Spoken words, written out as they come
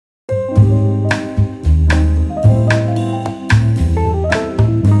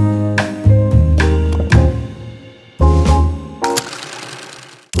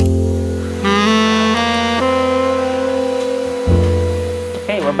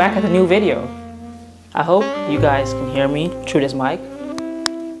back at a new video. I hope you guys can hear me through this mic.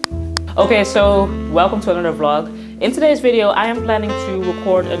 Okay, so welcome to another vlog. In today's video, I am planning to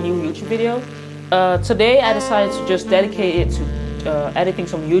record a new YouTube video. Today I decided to just dedicate it to editing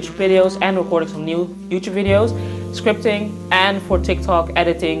some YouTube videos and recording some new YouTube videos, scripting, and for TikTok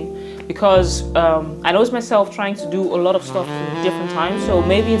editing, because I noticed myself trying to do a lot of stuff in different times, so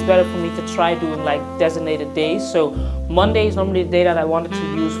maybe it's better for me to try doing like designated days. So Monday is normally the day that I wanted to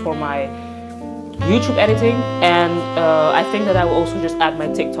use for my YouTube editing, and I think that I will also just add my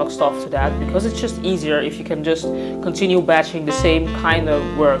TikTok stuff to that, because it's just easier if you can just continue batching the same kind of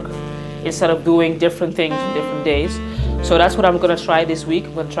work instead of doing different things on different days. So that's what I'm gonna try this week.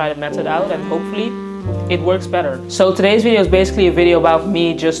 I'm gonna try the method out and hopefully it works better. So today's video is basically a video about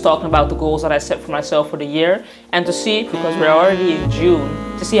me just talking about the goals that I set for myself for the year, and to see, because we're already in June,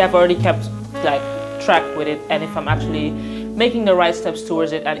 to see if I've already kept like track with it and if I'm actually making the right steps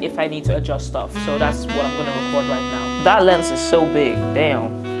towards it and if I need to adjust stuff. So that's what I'm gonna record right now. That lens is so big, damn.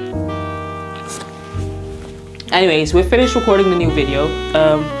 Anyways, we finished recording the new video.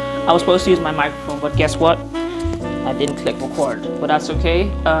 I was supposed to use my microphone, but guess what? I didn't click record, but that's okay.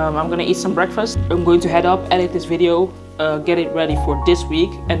 I'm gonna eat some breakfast. I'm going to head up, edit this video, get it ready for this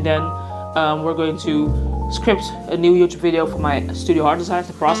week, and then we're going to script a new YouTube video for my studio hard design,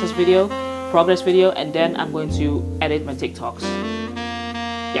 the progress video, and then I'm going to edit my TikToks.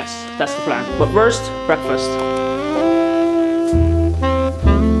 Yes, that's the plan. But first, breakfast.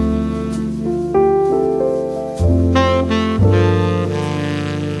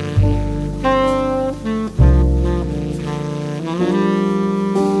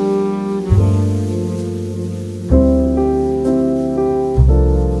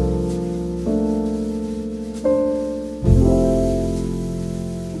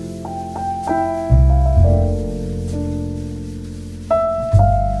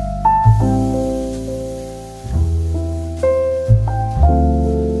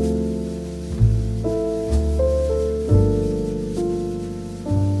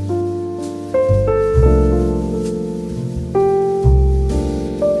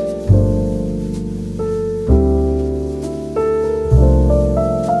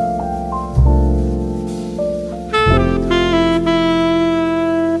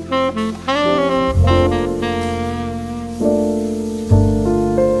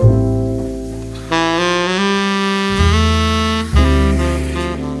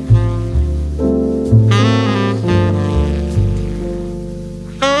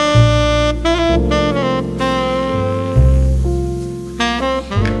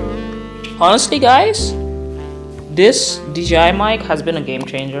 Honestly guys, this DJI mic has been a game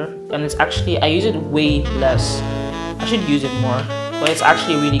changer, and it's actually, I use it way less. I should use it more, but it's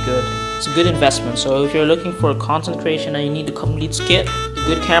actually really good. It's a good investment. So if you're looking for content creation and you need the complete kit, a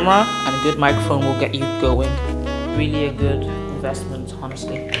good camera and a good microphone will get you going. Really a good investment,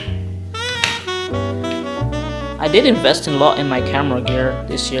 honestly. I did invest a lot in my camera gear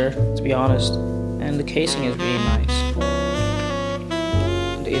this year, to be honest, and the casing is really nice.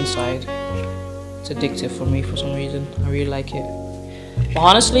 And the inside, it's addictive for me for some reason. I really like it. But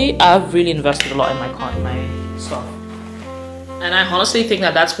honestly, I've really invested a lot in my stuff, and I honestly think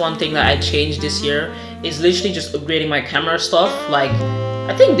that that's one thing that I changed this year, is literally just upgrading my camera stuff. Like,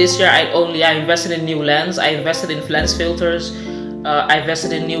 I think this year I invested in new lens, I invested in lens filters, I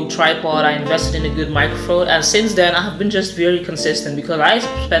invested in new tripod, I invested in a good microphone, and since then I have been just very consistent, because I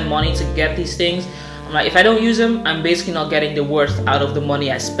spend money to get these things. I'm like, if I don't use them, I'm basically not getting the worth out of the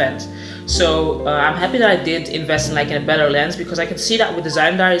money I spent. So I'm happy that I did invest in a better lens, because I can see that with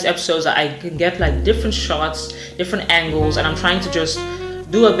Design Diaries episodes that I can get like different shots, different angles, and I'm trying to just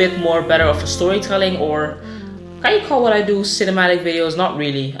do a bit more better of a storytelling, or can you call what I do cinematic videos? Not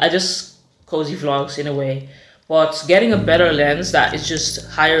really, I just cozy vlogs in a way. But getting a better lens that is just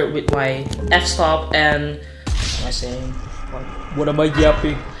higher with my f-stop and, what am I saying? What am I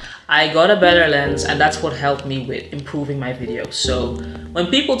yapping? I got a better lens, and that's what helped me with improving my videos. So when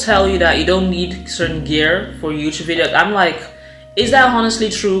people tell you that you don't need certain gear for YouTube videos, I'm like, is that honestly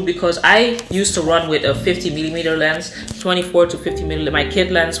true? Because I used to run with a 50mm lens, 24 to 50mm, my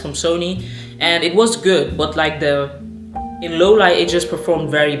kit lens from Sony, and it was good, but like in low light it just performed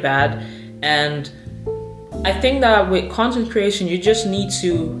very bad. And I think that with content creation you just need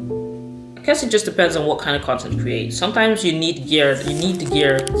to, I guess it just depends on what kind of content you create. Sometimes you need gear, the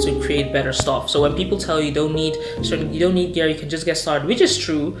gear to create better stuff. So when people tell you you don't need gear, you can just get started, which is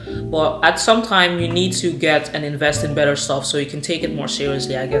true, but at some time you need to get and invest in better stuff so you can take it more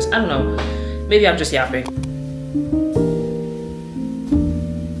seriously, I guess. I don't know, maybe I'm just yapping.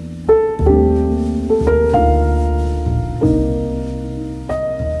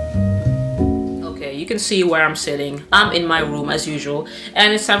 can see where I'm sitting. I'm in my room as usual,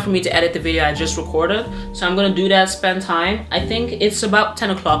 and it's time for me to edit the video I just recorded. So I'm gonna do that, spend time. I think it's about 10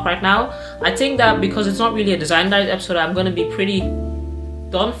 o'clock right now. I think that because it's not really a Design Diaries episode, I'm gonna be pretty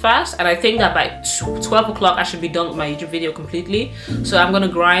done fast, and I think that by 12 o'clock I should be done with my YouTube video completely. So I'm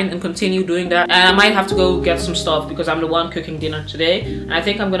gonna grind and continue doing that, and I might have to go get some stuff because I'm the one cooking dinner today, and I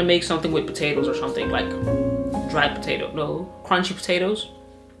think I'm gonna make something with potatoes or something, like dried potato, no, crunchy potatoes.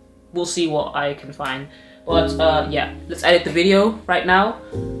 We'll see what I can find. But yeah, let's edit the video right now.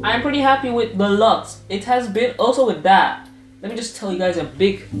 I'm pretty happy with the lot. It has been also with that. Let me just tell you guys a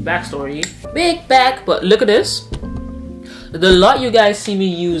big backstory. Big back, but look at this. The lot you guys see me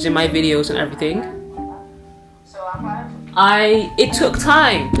use in my videos and everything, it took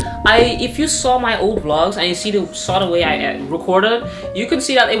time. If you saw my old vlogs and you saw the way I recorded, you can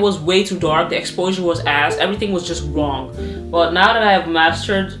see that it was way too dark, the exposure was ass, everything was just wrong. But now that I have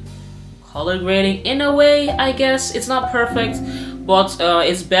mastered color grading in a way, I guess it's not perfect, but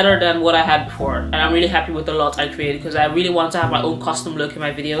it's better than what I had before, and I'm really happy with the lot I created because I really wanted to have my own custom look in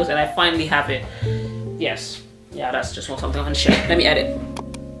my videos, and I finally have it. Yes. Yeah, that's just something I want to share. Let me edit.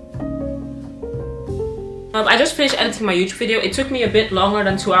 I just finished editing my YouTube video. It took me a bit longer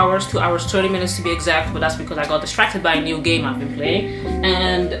than 2 hours, 2 hours 30 minutes to be exact, but that's because I got distracted by a new game I've been playing.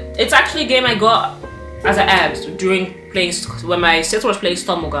 And it's actually a game I got as an ad during playing, when my sister was playing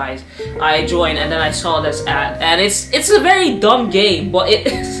Stumble Guys. I joined and then I saw this ad, and it's a very dumb game, but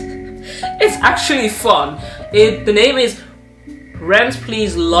it's actually fun. The name is Rent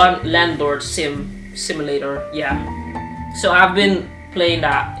Please Landlord Simulator. Yeah, so I've been playing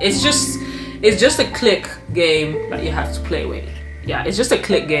that. It's just a click game that you have to play with. Yeah, it's just a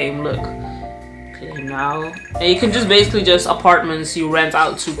click game. Look, play now, and you can just basically just apartments you rent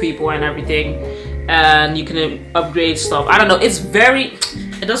out to people and everything, and you can upgrade stuff. I don't know,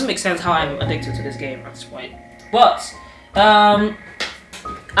 it doesn't make sense how I'm addicted to this game at this point, but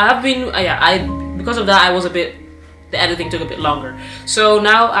I've been because of that the editing took a bit longer. So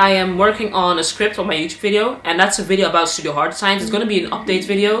now I am working on a script for my YouTube video, and that's a video about studio hard designs. It's gonna be an update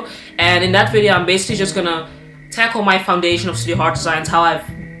video, and in that video I'm basically just gonna tackle my foundation of studio hard designs, how I've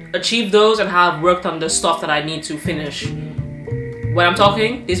achieved those and how I've worked on the stuff that I need to finish. When I'm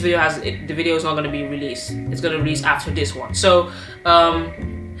talking, the video is not gonna be released. It's gonna release after this one. So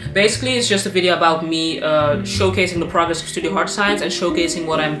basically it's just a video about me showcasing the progress of studio hard designs and showcasing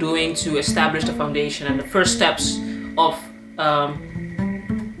what I'm doing to establish the foundation and the first steps of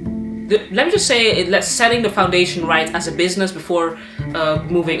let me just say setting the foundation right as a business before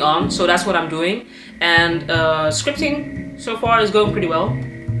moving on. So that's what I'm doing, and scripting so far is going pretty well.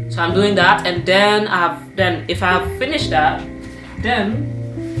 So I'm doing that, and then if I have finished that, then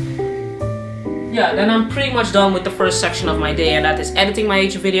I'm pretty much done with the first section of my day, and that is editing my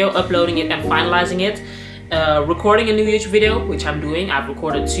YouTube video, uploading it and finalizing it, recording a new YouTube video, which I'm doing. I've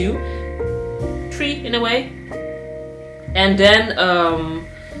recorded 3 in a way, and then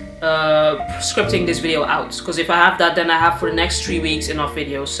scripting this video out, because if I have that, then I have for the next 3 weeks enough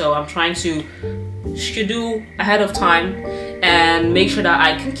videos. So I'm trying to schedule ahead of time and make sure that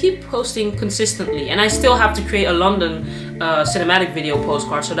I can keep posting consistently, and I still have to create a London cinematic video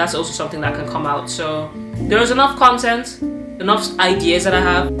postcard, so that's also something that can come out. So there's enough content, enough ideas that I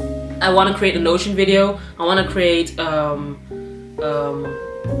have. I want to create a Notion video. I want to create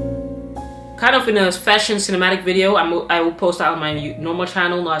kind of in a fashion cinematic video. I will post that on my normal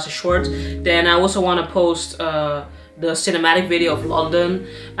channel, not as a short. Then I also want to post the cinematic video of London.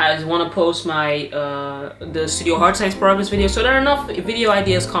 I just want to post my the studio hard science progress video. So there are enough video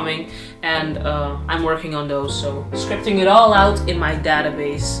ideas coming, and I'm working on those. So scripting it all out in my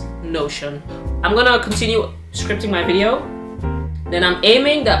database Notion. I'm gonna continue scripting my video. Then I'm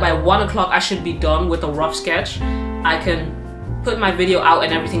aiming that by 1 o'clock I should be done with a rough sketch. I can put my video out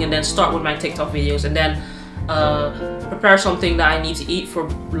and everything, and then start with my TikTok videos, and then prepare something that I need to eat for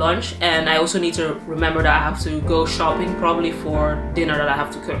lunch. And I also need to remember that I have to go shopping probably for dinner that I have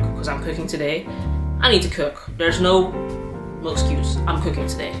to cook, because I'm cooking today. I need to cook. There's no excuse. I'm cooking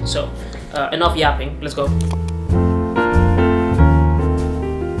today. So enough yapping. Let's go.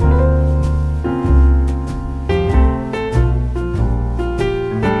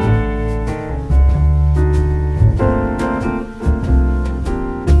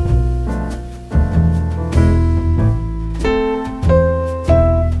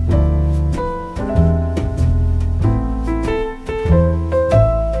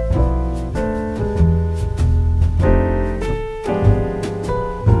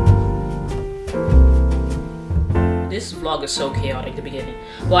 was so chaotic at the beginning.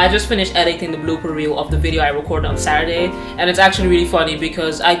 Well, I just finished editing the blooper reel of the video I recorded on Saturday, and it's actually really funny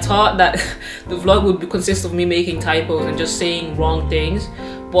because I thought that the vlog would consist of me making typos and just saying wrong things,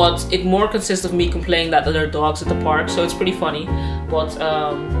 but it more consists of me complaining that there are dogs at the park, so it's pretty funny. But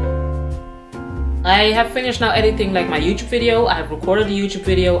I have finished now editing like my YouTube video. I have recorded the YouTube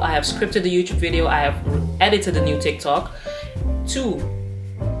video, I have scripted the YouTube video, I have edited the new TikTok.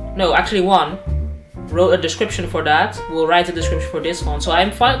 One, wrote a description for that, will write a description for this one, so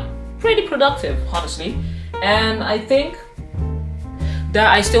I'm pretty productive, honestly. And I think that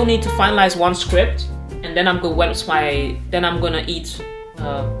I still need to finalize one script, and then I'm gonna eat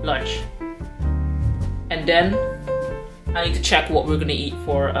lunch, and then I need to check what we're gonna eat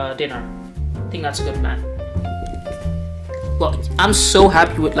for dinner. I think that's a good plan. But I'm so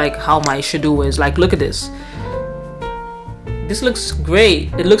happy with like how my schedule is. Like, look at this. This looks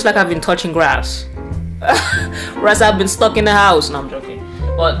great. It looks like I've been touching grass. Whereas I've been stuck in the house. No, I'm joking.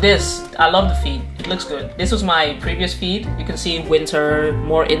 But this, I love the feed. It looks good. This was my previous feed. You can see winter,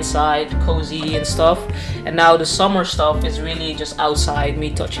 more inside, cozy and stuff. And now the summer stuff is really just outside, me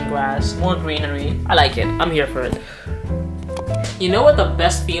touching grass, more greenery. I like it. I'm here for it. You know what the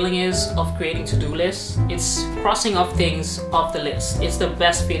best feeling is of creating to-do lists? It's crossing off things off the list. It's the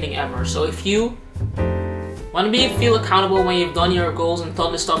best feeling ever. So if you want to feel accountable when you've done your goals and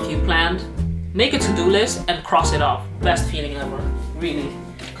done the stuff you planned, make a to-do list and cross it off. Best feeling ever, really.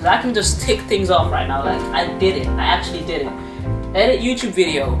 Because I can just tick things off right now. Like, I did it. I actually did it. Edit YouTube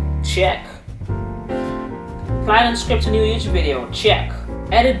video, check. Plan and script a new YouTube video, check.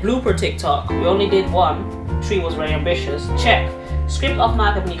 Edit blooper TikTok, we only did one. 3 was very ambitious, check. Script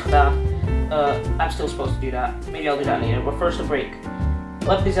afmaken heb ik niet gedaan. I'm still supposed to do that. Maybe I'll do that later, but first a break.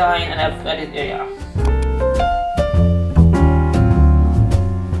 Web design and have edit, yeah.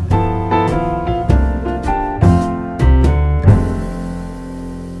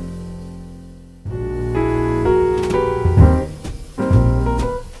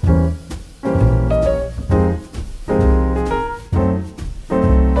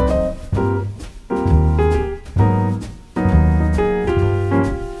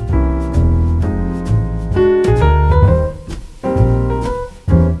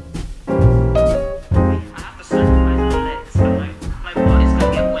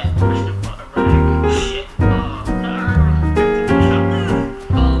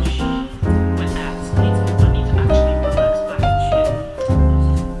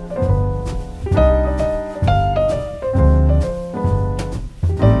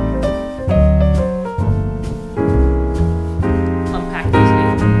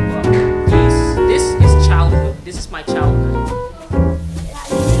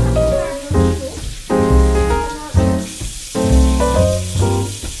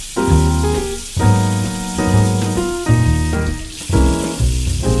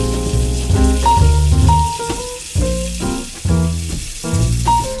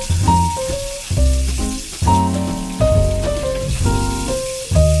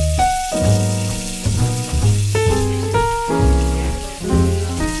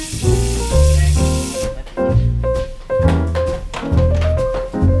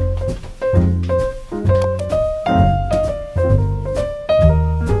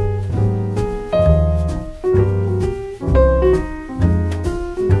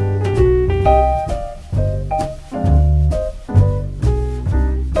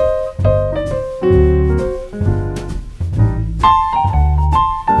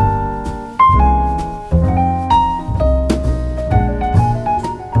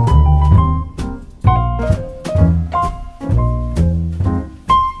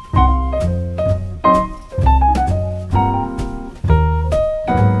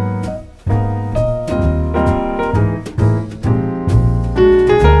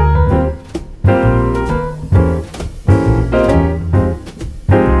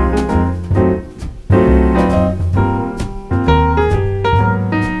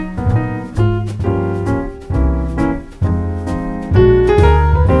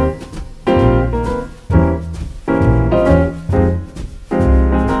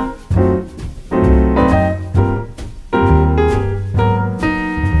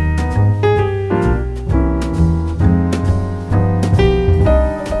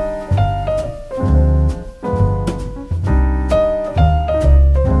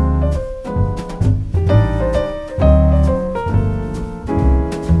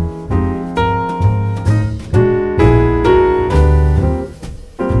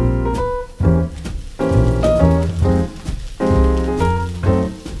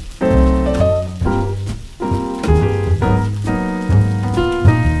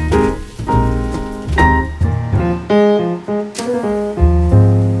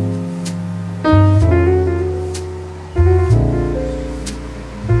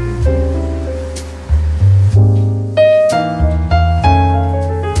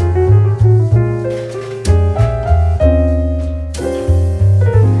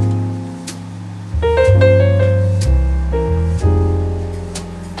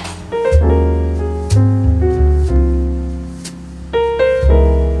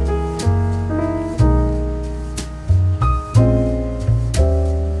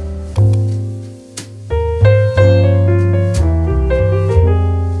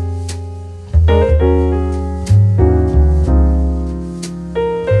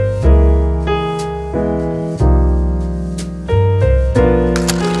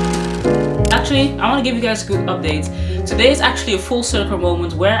 guys a good update. Today is actually a full circle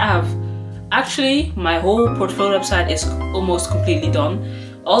moment where my whole portfolio website is almost completely done.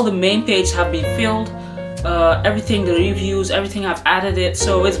 All the main pages have been filled, everything, the reviews, everything, I've added it,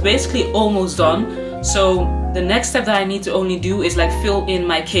 so it's basically almost done. So the next step that I need to only do is like fill in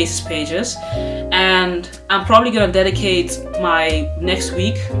my cases pages, and I'm probably gonna dedicate my next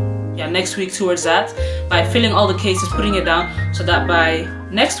week towards that by filling all the cases, putting it down, so that by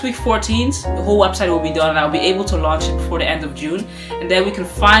next week 14th the whole website will be done and I'll be able to launch it before the end of June, and then we can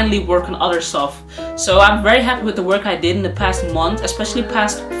finally work on other stuff. So I'm very happy with the work I did in the past month, especially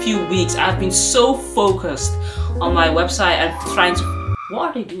past few weeks. I've been so focused on my website and trying to... What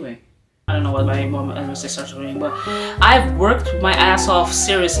are they doing? I don't know what my mom and my sister are doing, but I've worked my ass off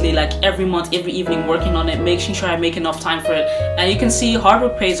seriously, like every month, every evening, working on it, making sure I make enough time for it. And you can see hard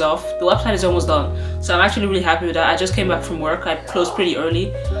work pays off. The website is almost done, so I'm actually really happy with that. I just came back from work. I closed pretty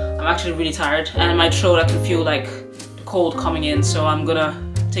early. I'm actually really tired, and in my throat I can feel like the cold coming in, so I'm gonna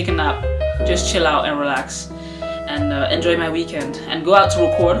take a nap, just chill out and relax, and enjoy my weekend, and go out to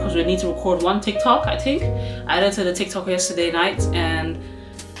record, because we need to record one TikTok, I think. I added to the TikTok yesterday night, and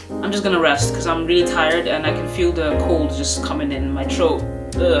I'm just gonna rest because I'm really tired and I can feel the cold just coming in my throat.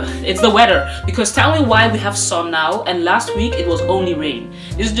 Ugh. It's the weather, because tell me why we have sun now and last week it was only rain.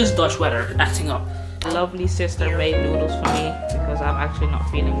 This is just Dutch weather acting up. Lovely sister made noodles for me because I'm actually not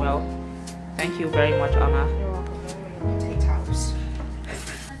feeling well. Thank you very much, Anna. You're welcome. Take towels.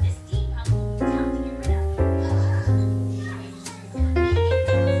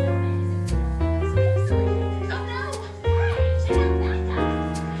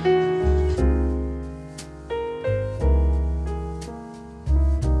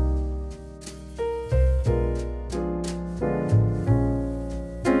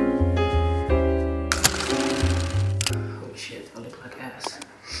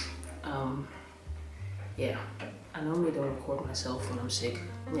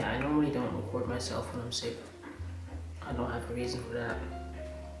 Yeah, I normally don't record myself when I'm sick. I don't have a reason for that.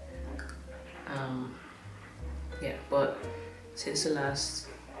 Yeah, but since the last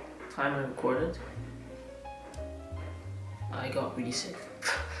time I recorded, I got really sick.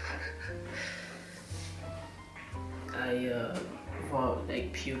 I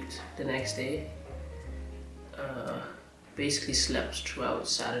puked the next day. Basically slept throughout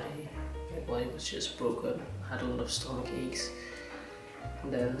Saturday. My body was just broken, had a lot of stomach aches.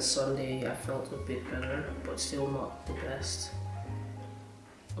 And then Sunday I felt a bit better, but still not the best.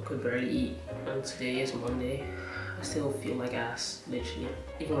 I could barely eat, and today is Monday. I still feel like ass, literally.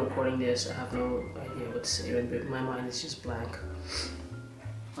 Even recording this, I have no idea what to say, but my mind is just blank,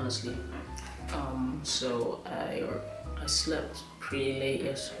 honestly. So I slept pretty late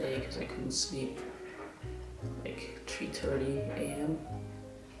yesterday because I couldn't sleep, like 3:30 a.m.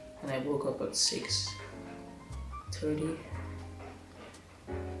 and I woke up at 6:30.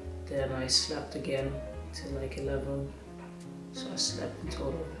 Then I slept again till like 11, so I slept in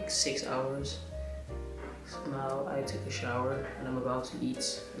total like 6 hours. So now I took a shower and I'm about to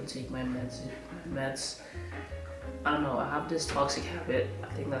eat and take my meds. I don't know, I have this toxic habit, I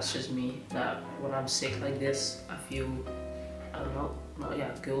think that's just me, that when I'm sick like this, I feel, I don't know,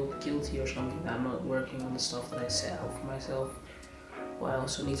 guilty or something, that I'm not working on the stuff that I set out for myself. But I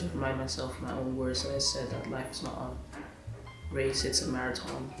also need to remind myself in my own words that I said that life is not a race, it's a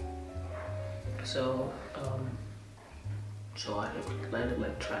marathon. So, I look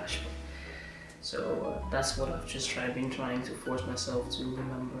like trash. So that's what I've just been trying to force myself to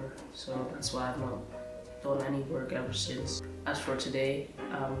remember. So that's why I've not done any work ever since. As for today,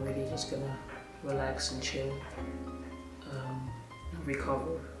 I'm really just gonna relax and chill,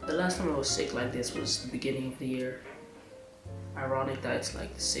 recover. The last time I was sick like this was the beginning of the year. Ironic that it's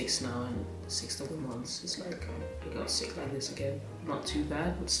like the 6th now, and the 6th of the month. It's like I got sick like this again. Not too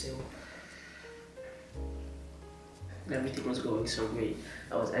bad, but still. Everything was going so great.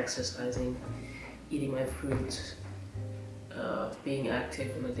 I was exercising, eating my fruits, being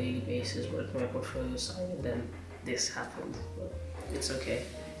active on a daily basis, working my portfolio side, and then this happened. But it's okay.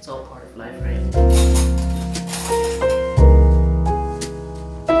 It's all part of life, right?